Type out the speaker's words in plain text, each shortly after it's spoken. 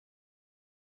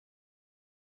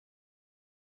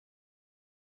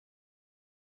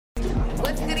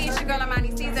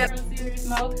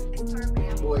Smoke.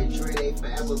 Boy, Dre, they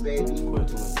forever, baby.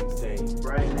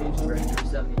 Brian H. Director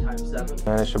 70x7.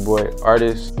 Man, it's your boy,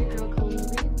 Artist. The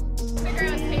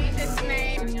girl Tage, that's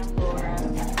name. Young Laura.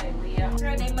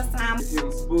 Girl named Masam. It's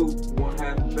Young Spook, one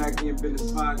half of Back in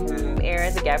Business Podcast.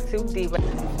 Aaron, the Gap 2 Diva.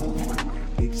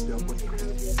 Big stuff.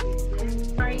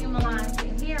 Are you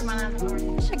Milan? Here,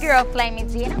 Milan. It's your girl, Flaming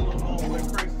Gina.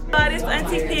 This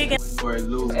Auntie Pig. Or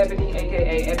Lou. Ebony,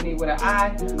 aka Ebony with an I.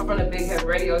 I'm from the Big Head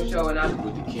Radio Show, and I'm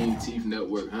with the King Teeth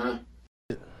Network, huh?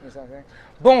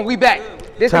 boom. We back.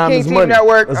 This is the Time King is Teeth money.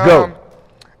 Network. Let's go.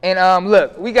 And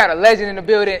look, we got a legend in the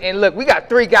building, and look, we got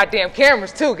 3 goddamn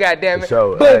cameras too. Goddamn it! For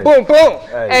sure. Boom, Hey. boom, boom.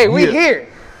 Hey, Hey, we yeah. here.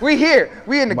 We here.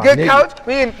 We in the My good nigga.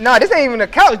 couch. Nah, this ain't even a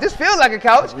couch. This feels like a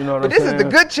couch. You know what but I'm this is the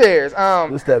saying? good chairs.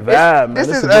 This that vibe, man. This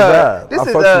is a good vibe. This I is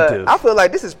fucks with this. I feel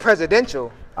like this is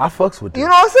presidential. I fucks with this. You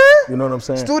know what I'm saying? You know what I'm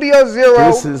saying? Studio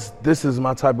Zero. This is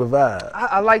my type of vibe.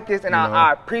 I like this, and You know?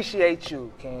 I appreciate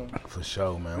you, King. For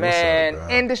sure, man. Man, What's up,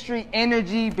 bro? industry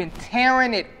energy, been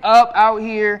tearing it up out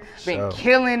here, been Sure.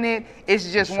 killing it.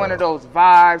 It's just For one of sure. those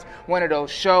vibes, one of those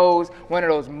shows, one of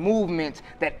those movements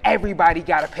that everybody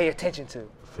got to pay attention to.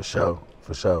 For sure,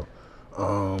 for sure.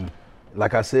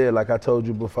 Like I said, like I told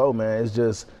you before, man, it's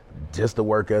just the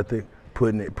work ethic,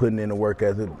 putting in the work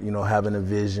ethic, you know, having a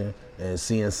vision and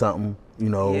seeing something, you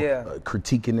know, Yeah.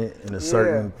 critiquing it in a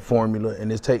certain formula,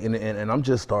 and it's taking it, and I'm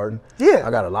just starting. Yeah.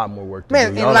 I got a lot more work to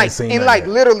Man, do. in Y'all like ain't seen in none like yet.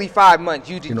 literally 5 months,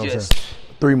 you You know what I'm just saying?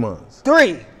 3 months.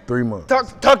 3. 3 months.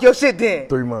 Talk your shit then.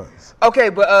 3 months. Okay,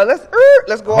 but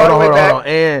let's go all Hold the on, way hold back. on.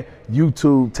 And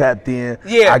YouTube tapped in.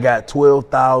 Yeah. I got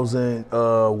 12,000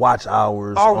 watch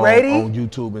hours Already? on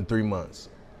YouTube in 3 months.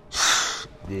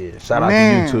 Yeah, shout out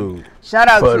Man. to YouTube. Shout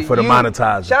out to for the you.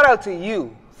 monetizing. Shout out to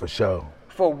you For sure.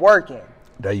 for working.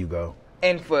 There you go.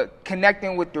 And for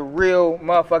connecting with the real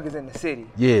motherfuckers in the city.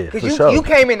 Yeah, Because for you, sure. you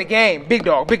came in the game, big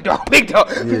dog, big dog, big dog,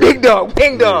 Yeah. big dog,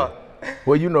 big dog.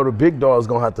 Well, you know the big dog's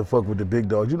gonna have to fuck with the big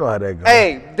dogs. You know how that goes.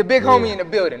 Hey, the big Yeah. homie in the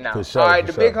building now. For sure, All right,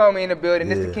 for the big sure. homie in the building.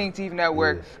 This is the Yeah. King Teeth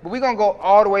Network. Yeah. But we're going to go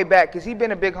all the way back because he's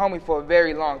been a big homie for a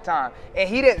very long time. And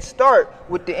he didn't start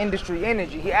with the industry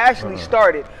energy. He actually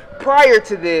started prior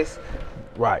to this,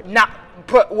 Right. not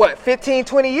put what, 15,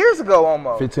 20 years ago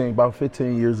almost. About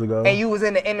 15 years ago. And you was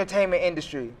in the entertainment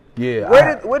industry. Yeah.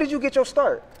 Where did you get your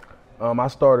start? I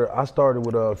started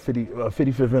with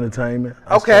 55th Entertainment.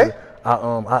 Okay. I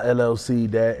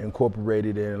LLC'd that,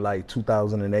 incorporated in like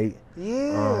 2008.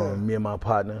 Yeah. Me and my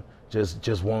partner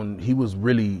just one. He was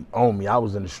really on me. I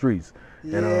was in the streets,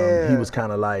 and Yeah. he was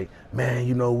kind of like, man,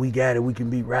 you know, we got it. We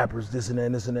can be rappers. This and that,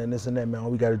 and this and that, and this and that. Man,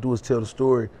 all we got to do is tell the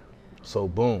story. So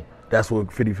boom, that's where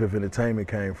 55th Entertainment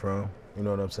came from. You know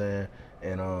what I'm saying?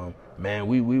 And man,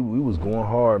 we was going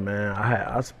hard, man.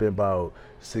 I spent about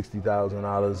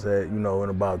 $60,000 in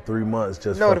about 3 months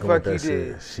just No, the fucking with fuck that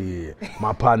you shit. Shit.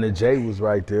 My partner Jay was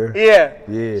right there. Yeah.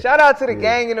 Yeah. Shout out to the Yeah.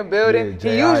 gang in the building. Yeah, he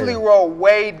Jay usually Iron. roll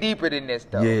way deeper than this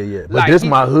though. Yeah. But Like, this he-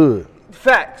 my hood.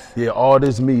 Facts. Yeah, all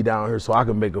this me down here, so I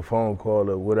can make a phone call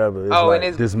or whatever. It's like, and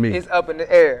it's this me. It's up in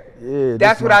the air. Yeah,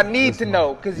 That's this what I my- need this to my-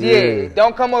 know. Cause yeah.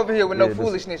 don't come over here with no Yeah, this-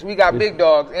 foolishness. We got this- big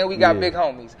dogs and we got yeah. big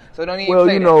homies. So don't even Well,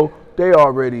 say you that. know,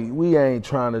 we ain't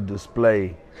trying to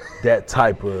display that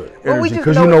type of Well, we energy. just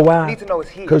Cause you know why? need to know it's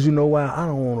here. Cause you know why? I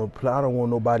don't want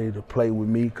nobody to play with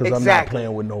me. Cause I'm not Exactly.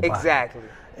 playing with nobody. Exactly.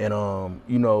 And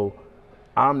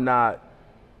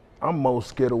I'm most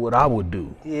scared of what I would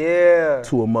do Yeah.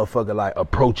 to a motherfucker like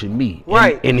approaching me.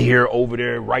 Right. In here, over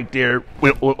there, right there.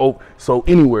 So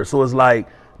anywhere. So it's like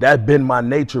that's been my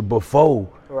nature before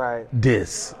Right.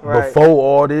 this. Right. Before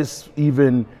all this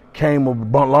even came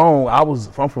along, I'm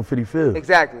from 55th.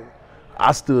 Exactly.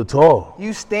 I stood tall.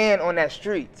 You stand on that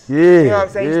street. Yeah, You know what I'm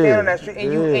saying? You yeah, stand on that street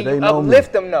and yeah, you they know me.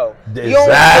 uplift them though.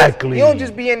 Exactly. You don't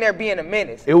just be in there being a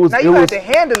menace. It was now it you was have to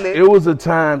handle it. It was a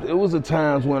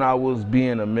times when I was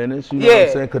being a menace, you know what Yeah. I'm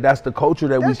saying? Cause that's the culture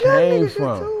that That's we young came nigga shit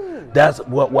from. too. That's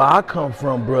where I come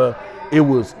from, bruh. It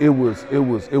was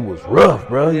rough,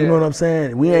 bruh. You Yeah. know what I'm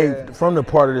saying? We Yeah. ain't from the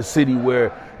part of the city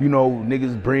where,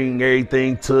 niggas bring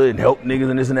everything to and help niggas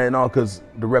and this and that and all, cause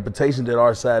the reputation that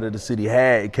our side of the city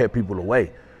had, it kept people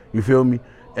away. You feel me?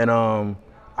 And I'm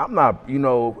not,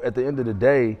 at the end of the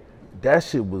day, that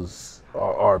shit was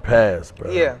our past,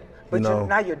 bro. Yeah, but know?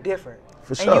 now you're different.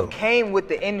 For And sure. you came with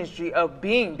the industry of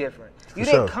being different. You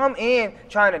For didn't sure. come in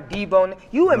trying to debone.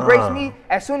 You embraced Nah. me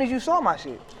as soon as you saw my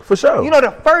shit. For sure.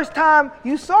 The first time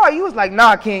you saw it, you was like,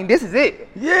 nah, King, this is it.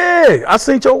 Yeah, I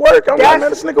seen your work. I'm like, man,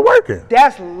 this nigga working.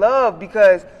 That's love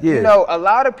because, Yeah. a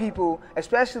lot of people,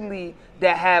 especially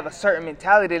that have a certain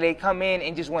mentality, they come in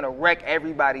and just want to wreck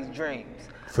everybody's dreams.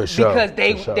 For sure. Because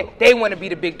for sure. they want to be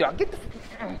the big dog. Get the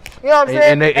You know what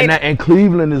I'm saying? And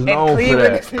Cleveland is known for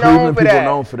Cleveland that. is known Cleveland for people that.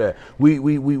 known for that.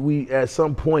 We at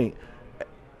some point,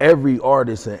 every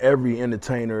artist and every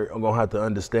entertainer are gonna have to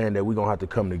understand that we're gonna have to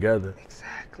come together.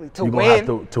 Exactly. To You gonna win, have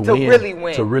to to win, really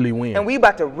win. to really win. And we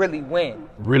about to really win.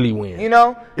 Really win. You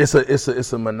know?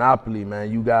 It's a monopoly,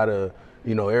 man. You gotta,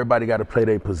 everybody gotta play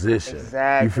their position.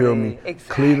 Exactly. You feel me?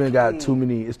 Exactly. Cleveland got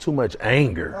it's too much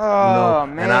anger. Oh,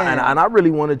 man. And I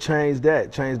really want to change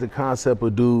the concept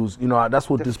of dudes. That's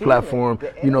what this feeling, platform,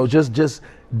 the just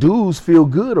dudes feel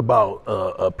good about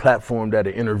a platform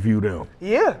that'll interview them.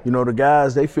 Yeah. The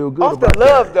guys, they feel good Off the about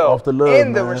love, that. though. Off the love,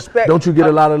 And the man. respect. Don't you get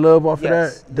a lot of love off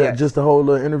Yes, of that? yes. Just the whole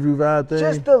interview vibe thing?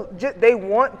 They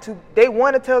want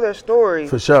to tell their story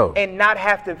For sure. and not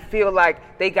have to feel like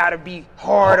they gotta be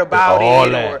hard about all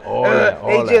it. that, or, all that,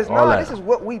 they all just that, all that. this is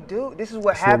what we do. This is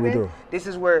what That's what we happened. do. This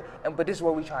is where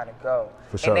we trying to go.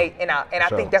 For sure. I For think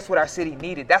sure. that's what our city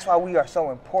needed. That's why we are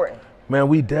so important. Man,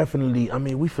 we definitely,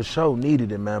 we for sure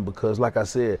needed it, man, because like I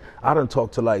said, I done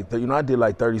talked to I did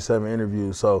like 37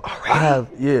 interviews, so I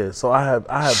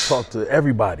have talked to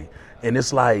everybody, and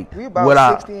it's like We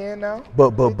about 60 in now.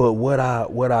 But what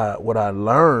I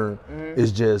learned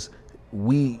is just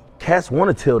cats want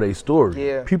to tell their story.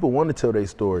 Yeah. People want to tell their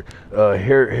story.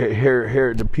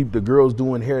 Hair. The girls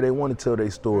doing hair, they want to tell their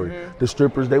story. The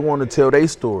strippers, they want to tell their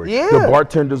story. Yeah. The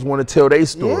bartenders want to tell their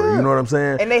story. Yeah. You know what I'm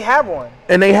saying? And they have one.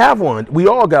 And they have one. We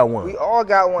all got one. We all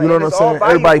got one. You know and what I'm it's all saying?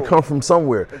 Everybody valuable. come from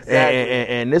somewhere. Exactly.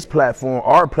 And this platform,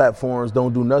 our platforms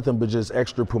don't do nothing but just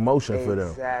extra promotion for them.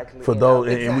 Exactly. For those,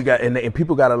 and we got, and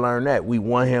people got to learn that. We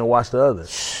one hand wash the other.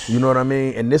 You know what I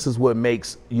mean? And this is what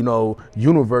makes,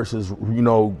 universes,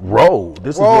 roll.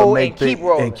 This is what makes and keep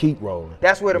rolling. And keep rolling.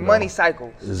 That's where the money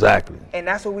cycles. Exactly. And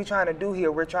that's what we're trying to do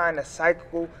here. We're trying to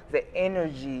cycle the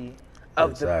energy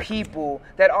of the Exactly. people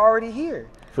that are already here.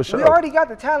 For sure. We already got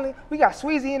the talent. We got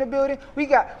Sweezy in the building. We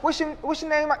got what's your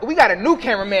name? We got a new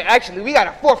cameraman actually. We got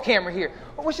a fourth camera here.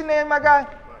 What's your name, my guy?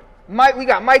 Mike. We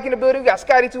got Mike in the building. We got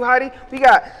Scotty Too Hottie. We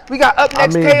got Up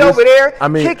Next K over there.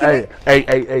 Kicking it.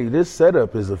 Hey, this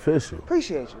setup is official.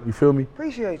 Appreciate you. You feel me?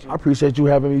 Appreciate you. I appreciate you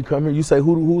having me come here. You say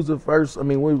who's the first?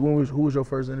 Who was your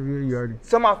first interview? You already.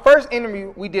 So my first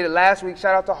interview, we did it last week.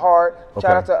 Shout out to Hard. Okay.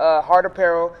 Shout out to Hard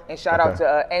Apparel, and shout out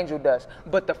to Angel Dust.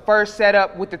 But the first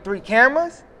setup with the 3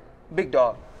 cameras, Big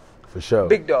Dog. For sure.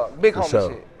 Big Dog. Big For homie sure.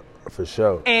 shit. For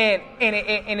sure. And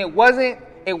it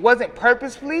wasn't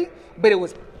purposefully, but it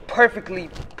was perfectly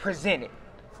presented.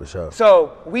 For sure.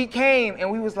 So we came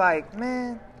and we was like,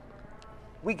 man,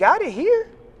 we got it here.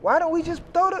 Why don't we just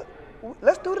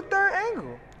let's do the third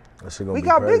angle. That shit gonna We be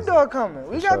got crazy. Big Dog coming.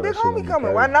 We For got sure, Big that shit gonna Homie be coming.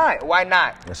 crazy. Why not? Why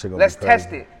not? That shit gonna Let's be test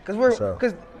crazy. it. Cause For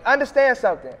sure. understand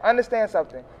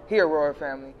something. Here, Royal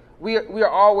Family. We are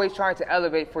always trying to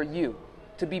elevate for you,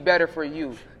 to be better for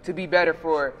you, to be better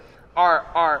for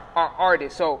our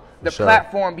artists. So the sure.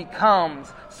 platform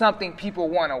becomes something people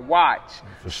want to watch.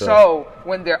 For sure. So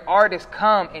when their artists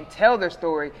come and tell their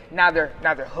story, now they're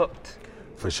hooked.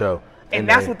 For sure. And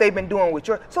that's what they've been doing with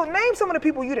your. So name some of the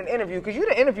people you didn't interview, because you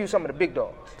didn't interview some of the big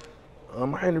dogs. I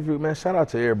interviewed, man. Shout out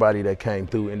to everybody that came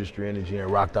through Industry Energy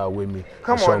and rocked out with me.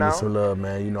 Come and showed on now. me some love,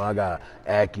 man. I got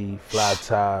Aki, Fly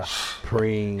Tie,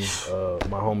 Preem,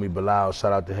 my homie Bilal.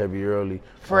 Shout out to Heavy Early.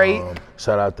 Freight.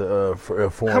 Shout out to Foreign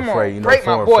Come on, Freight. Freight my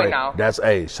Foreign boy Freight. now. That's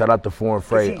shout out to Foreign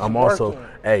Freight. he's I'm also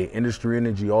working. Industry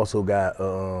Energy also got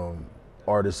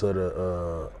Artist of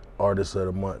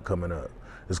the Month coming up.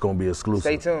 It's gonna be exclusive.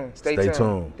 Stay tuned. Stay tuned.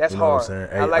 tuned. That's you know hard. What I'm saying?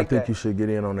 I Hey, like I think that. you should get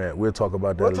in on that. We'll talk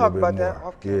about that We'll a talk little bit about more. that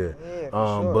off camera. Yeah,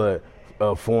 for sure.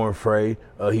 But Foreign Freight,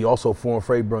 Foreign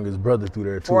Freight brung his brother through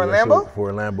there too. Foreign That Lambo? shit-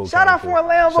 Foreign Lambo. Shout came out through. Foreign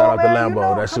Lambo, Shout out man. to Lambo. You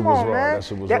know, that shit come was on, raw. man. That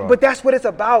shit was raw. But that's what it's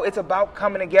about. It's about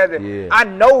coming together. Yeah. I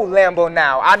know Lambo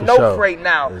now. I know sure. Freight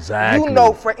now. Exactly. You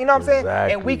know Freight. You know what I'm saying?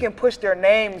 Exactly. And we can push their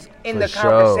names in For the sure.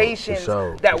 conversations For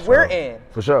sure. that For we're sure. in.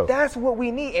 For sure. That's what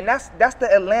we need, and that's the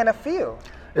Atlanta feel.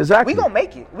 Exactly. We gonna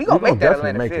make it. We gonna make that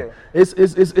Atlanta feel.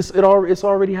 It's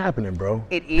already happening, bro.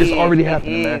 It It's is. already It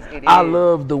happening, is. man. It I is.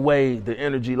 love the way the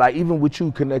energy, like even with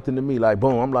you connecting to me, like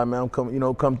boom, I'm like, man, I'm coming,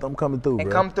 I'm coming through, And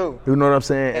bro. come through. You know what I'm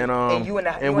saying? And you in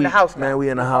the we, house now. man. We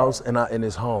in the house, and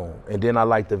it's home. And then I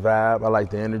like the vibe. I like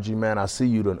the energy, man. I see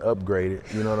you done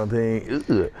upgraded. You know what I'm saying?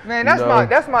 Ugh. Man, You know?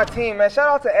 that's my team, man. Shout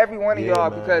out to every one of Yeah, y'all,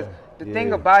 man. because the thing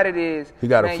Yeah. about it is, He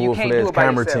got man, a you can't do full-fledged it by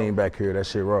camera yourself. team back here. That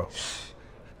shit raw.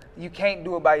 You can't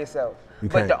do it by yourself. You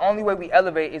But can't. the only way we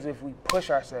elevate is if we push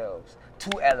ourselves to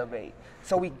elevate.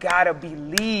 So we gotta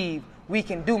believe we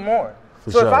can do more.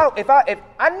 For so sure. if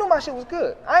I knew my shit was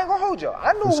good, I ain't gonna hold y'all.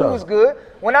 I knew who sure. was good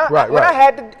when I Right, when right. I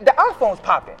had the iPhones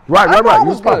popping. Right, I right, knew right. I You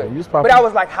was good. popping. You was popping. But I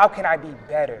was like, how can I be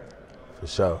better? For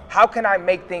sure. How can I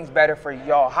make things better for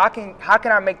y'all? How can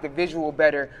I make the visual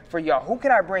better for y'all? Who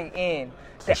can I bring in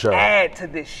to add to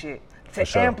this shit?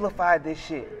 To amplify this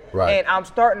shit. Right. And I'm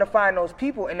starting to find those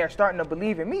people, and they're starting to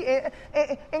believe in me.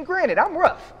 And granted, I'm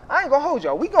rough. I ain't gonna hold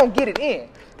y'all. We gonna get it in.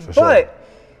 But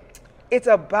it's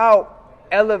about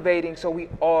elevating so we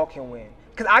all can win.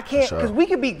 Cause I can't, cause we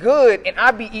could be good and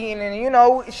I be eating and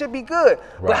it should be good.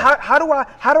 Right. But how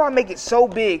do I make it so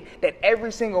big that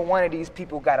every single one of these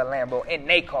people got a Lambo and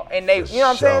they call and they, you know what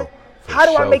I'm saying? How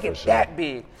do I make it that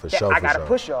big? I gotta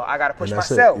push y'all. I gotta push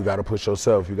myself. You gotta push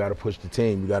yourself. You gotta push the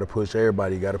team. You gotta push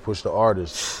everybody. You gotta push the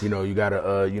artists. You know, you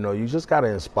gotta, you just gotta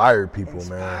inspire people,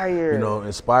 man. You know,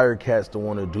 inspire cats to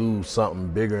want to do something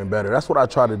bigger and better. That's what I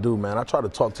try to do, man. I try to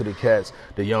talk to the cats,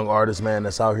 the young artists, man,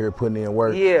 that's out here putting in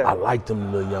work. Yeah. I like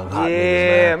them little young hot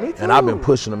niggas, man. Me too. And I've been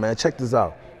pushing them, man. Check this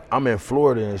out. I'm in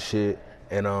Florida and shit.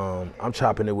 And I'm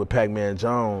chopping it with Pac-Man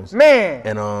Jones. Man,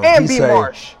 and B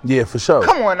Marsh. Yeah, for sure.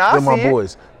 Come on now, they're my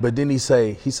boys. But then he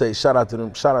say, shout out to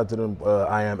them,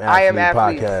 I Am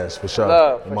Athlete podcast for sure.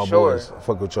 Love, for my sure. boys.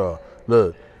 Fuck with y'all.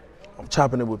 Look, I'm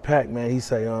chopping it with Pac, man. He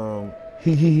say,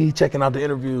 he checking out the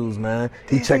interviews, man.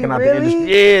 He checking out the industry.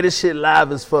 Yeah, this shit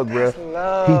live as fuck, bro.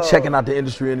 He checking out the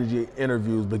industry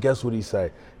interviews. But guess what he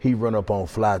say? He run up on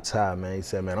Fly Ty, man. He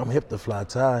said, man, I'm hip to Fly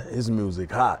Ty. His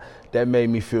music hot. That made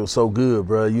me feel so good,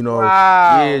 bro. You know,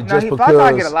 yeah, just because.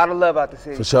 Fly Ty get a lot of love out the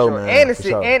city. For sure, man. And the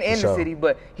city, and in the city,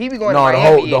 but he be going to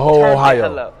Miami the whole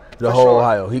Ohio. The whole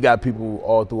Ohio. He got people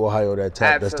all through Ohio that's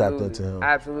tapped into him.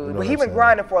 Absolutely. You know but he been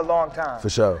grinding for a long time. For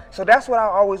sure. So that's what I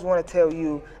always want to tell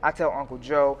you. I tell Uncle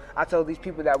Joe. I tell these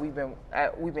people that we've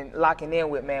been locking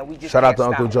in with, man. We just shout out to stop.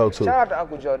 Uncle Joe too. Shout out to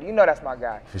Uncle Joe. You know that's my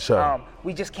guy. For sure.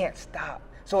 We just can't stop.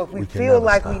 So if we feel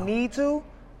like we need to,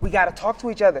 we gotta talk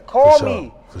to each other. Call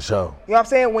me. For sure. You know what I'm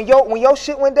saying? When your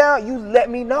shit went down, you let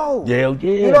me know. Yeah.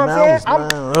 You know what I'm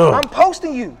saying? I'm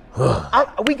posting you.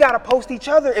 We gotta post each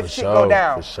other if shit go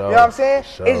down. You know what I'm saying?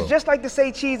 It's just like the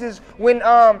Say Cheeses when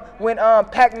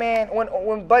Pac-Man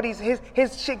when Buddy's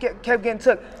his shit kept getting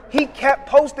took. He kept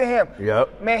posting him.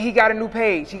 Yep. Man, he got a new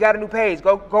page.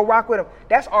 Go rock with him.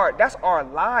 That's our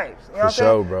lives. You know what I'm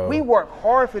saying? Bro. We work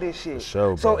hard for this shit. For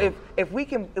sure, so bro. if we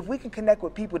can connect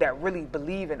with people that really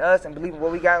believe in us and believe in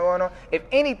what we got going on,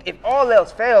 if all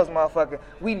else fails, motherfucker,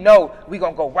 we know we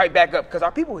gonna go right back up because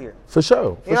our people here. For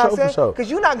sure. You know what I'm saying? For sure.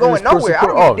 Because you're not going nowhere. I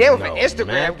don't give a damn if Instagram.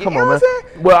 Man, you know what I'm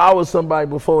saying? Well, I was somebody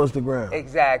before Instagram.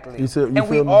 Exactly. You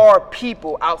we are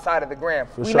people outside of the gram.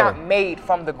 We're sure. not made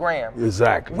from the gram.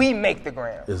 Exactly. We make the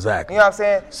gram. Exactly. You know what I'm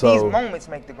saying? So, these moments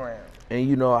make the gram. And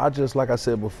you know, I just, like I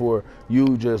said before,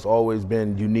 you just always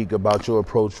been unique about your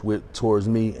approach towards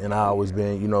me, and I always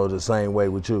been, the same way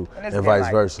with you, and vice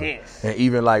versa. This. And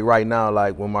even like right now,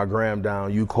 like when my gram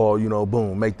down, you call,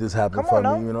 boom, make this happen for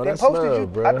me. You know, that's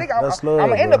love, bro. I think I'm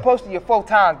gonna end up posting you 4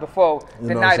 times before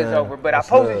the night is over, but I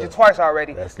posted you twice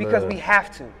already because we have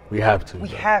to. We have to. We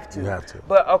have to. We have to.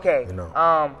 But okay,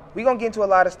 we're gonna get into a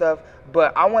lot of stuff,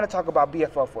 but I want to talk about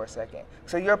BFO for a second.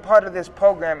 So you're part of this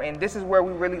program, and this is where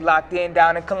we really locked in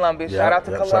down in Columbus. Shout out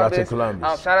to Columbus. Shout out to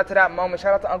Columbus. Shout out to that moment.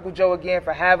 Shout out to Uncle Joe again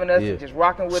for having us and just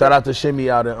rocking with us. Shout out to Shimmy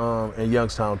out in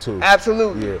Youngstown too.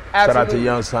 Absolutely. Yeah. Absolutely. Shout out to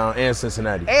Youngstown and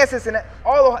Cincinnati.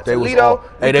 All of Toledo.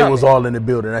 They was all in the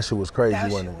building. That shit was crazy,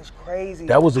 wasn't it? That shit was crazy.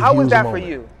 That was a How huge was that moment. for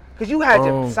you? Because you had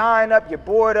to sign up, you're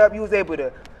board up, you was able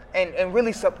to and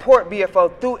really support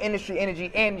BFO through Industry Energy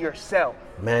and yourself.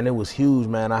 Man, it was huge,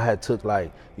 man. I had took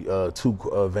like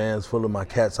 2 vans full of my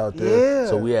cats out there. Yeah.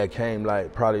 So we had came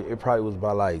like probably was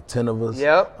about like 10 of us.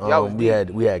 Yep.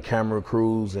 We had camera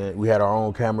crews and we had our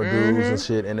own camera dudes and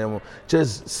shit. And then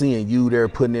just seeing you there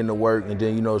putting in the work, and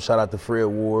then shout out to Fred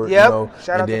Ward. Yep.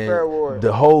 Shout out to Fred Ward.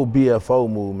 The whole BFO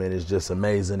movement is just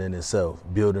amazing in itself.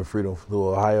 Building freedom through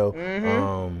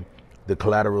Ohio. The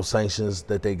collateral sanctions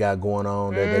that they got going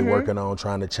on, that they working on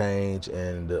trying to change,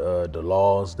 and the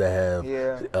laws that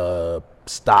have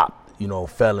stopped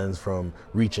felons from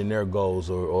reaching their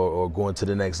goals or going to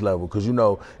the next level. Because if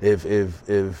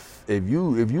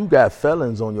you got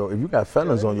felons on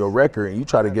your record and you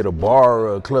try to get a bar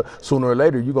or a club, sooner or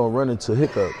later you're gonna run into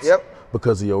hiccups.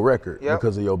 Because of your record,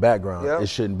 because of your background. It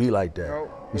shouldn't be like that. No,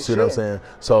 you see what I'm saying?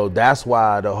 So that's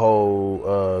why the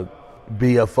whole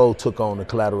BFO took on the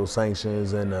collateral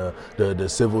sanctions and the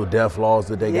civil death laws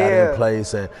that they got in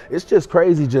place. And it's just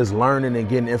crazy just learning and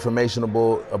getting information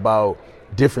about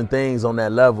different things on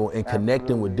that level and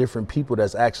connecting with different people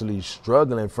that's actually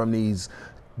struggling from these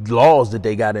laws that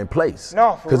they got in place.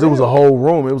 No, because it was a whole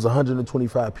room. It was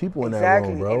 125 people in that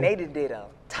room, bro. And they did a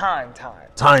time.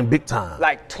 Time, big time.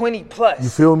 Like 20 plus. You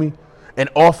feel me? and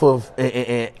off of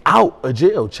and out of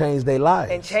jail, change their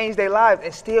lives. And change their lives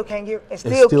and still can't get can't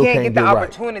get the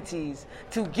opportunities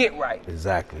to get right.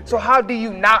 Exactly. So bro. how do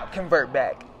you not convert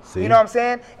back? See? You know what I'm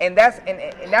saying? And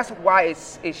that's why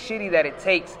it's shitty that it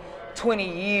takes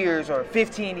 20 years or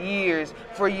 15 years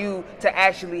for you to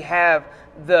actually have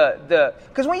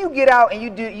because when you get out and you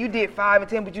did 5 and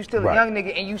 10, but you still a young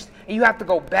nigga and you have to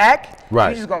go back,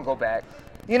 you're just gonna go back.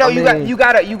 You know, you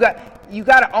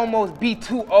gotta almost be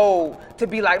too old to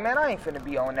be like, man, I ain't finna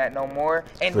be on that no more.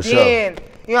 And For then, sure.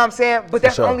 you know what I'm saying? But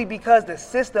that's only because the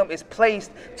system is placed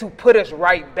to put us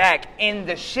right back in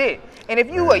the shit. And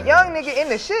if you a young nigga in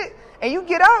the shit and you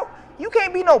get out, you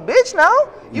can't be no bitch now.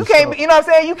 You can't be, you know what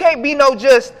I'm saying? You can't be no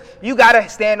just, you gotta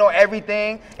stand on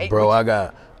everything. Bro, I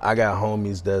got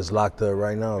homies that's locked up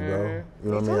right now, bro. You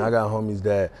know what I mean? I got homies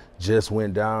that just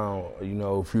went down, you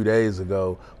know, a few days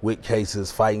ago with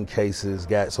cases, fighting cases.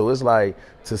 So it's like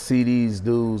to see these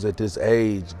dudes at this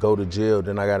age go to jail.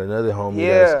 Then I got another homie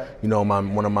that's, you know,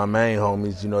 one of my main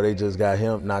homies. You know, they just got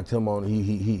knocked him on.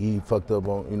 He fucked up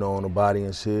on, you know, on the body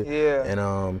and shit. Yeah.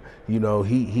 And you know,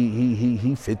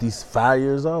 he 55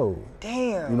 years old.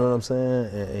 Damn. You know what I'm saying?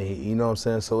 And you know what I'm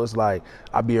saying? So it's like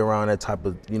I be around that type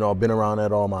of, you know, I've been around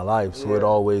that all my life. So I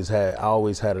always had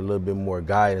a little bit more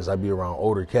guidance. I be around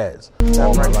older cats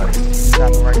all my life.